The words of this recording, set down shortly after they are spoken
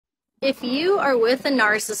If you are with a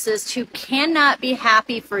narcissist who cannot be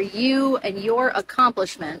happy for you and your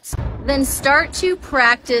accomplishments, then start to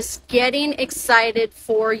practice getting excited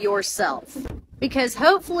for yourself. Because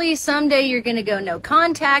hopefully someday you're going to go no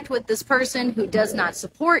contact with this person who does not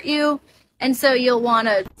support you, and so you'll want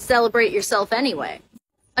to celebrate yourself anyway.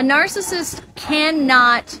 A narcissist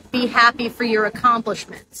cannot be happy for your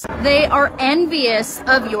accomplishments. They are envious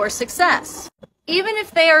of your success. Even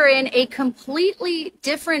if they are in a completely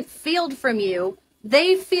different field from you,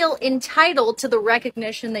 they feel entitled to the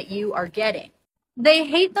recognition that you are getting. They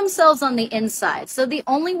hate themselves on the inside, so the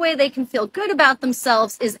only way they can feel good about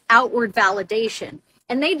themselves is outward validation,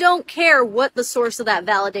 and they don't care what the source of that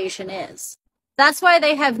validation is. That's why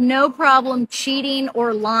they have no problem cheating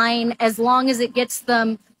or lying as long as it gets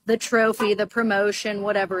them the trophy, the promotion,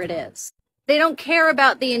 whatever it is. They don't care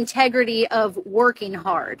about the integrity of working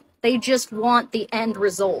hard. They just want the end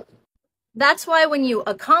result. That's why when you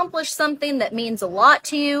accomplish something that means a lot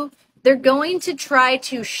to you, they're going to try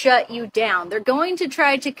to shut you down. They're going to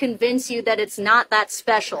try to convince you that it's not that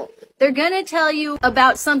special. They're going to tell you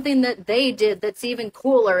about something that they did that's even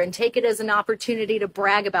cooler and take it as an opportunity to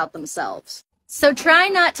brag about themselves. So try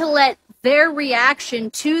not to let their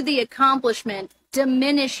reaction to the accomplishment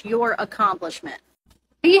diminish your accomplishment.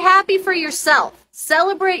 Be happy for yourself.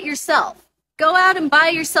 Celebrate yourself. Go out and buy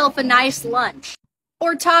yourself a nice lunch.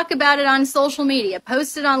 Or talk about it on social media.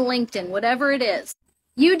 Post it on LinkedIn, whatever it is.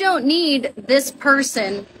 You don't need this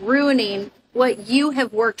person ruining what you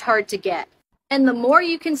have worked hard to get. And the more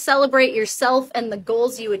you can celebrate yourself and the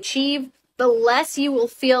goals you achieve, the less you will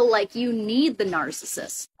feel like you need the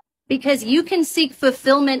narcissist. Because you can seek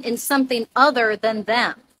fulfillment in something other than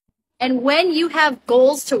them. And when you have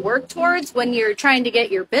goals to work towards, when you're trying to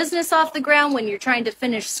get your business off the ground, when you're trying to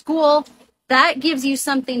finish school, that gives you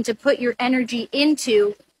something to put your energy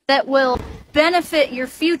into that will benefit your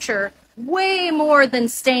future way more than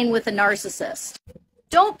staying with a narcissist.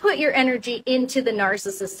 Don't put your energy into the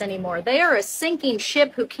narcissist anymore. They are a sinking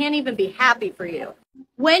ship who can't even be happy for you.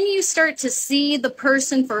 When you start to see the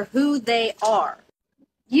person for who they are,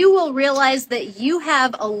 you will realize that you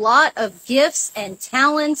have a lot of gifts and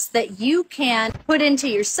talents that you can put into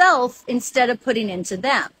yourself instead of putting into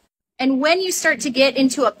them. And when you start to get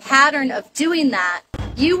into a pattern of doing that,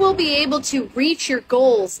 you will be able to reach your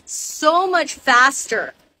goals so much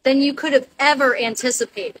faster than you could have ever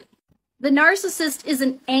anticipated. The narcissist is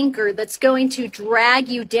an anchor that's going to drag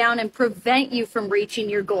you down and prevent you from reaching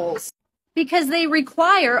your goals because they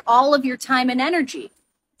require all of your time and energy.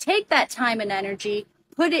 Take that time and energy,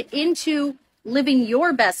 put it into living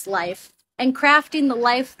your best life and crafting the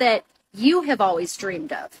life that you have always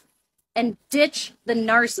dreamed of. And ditch the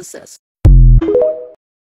narcissist.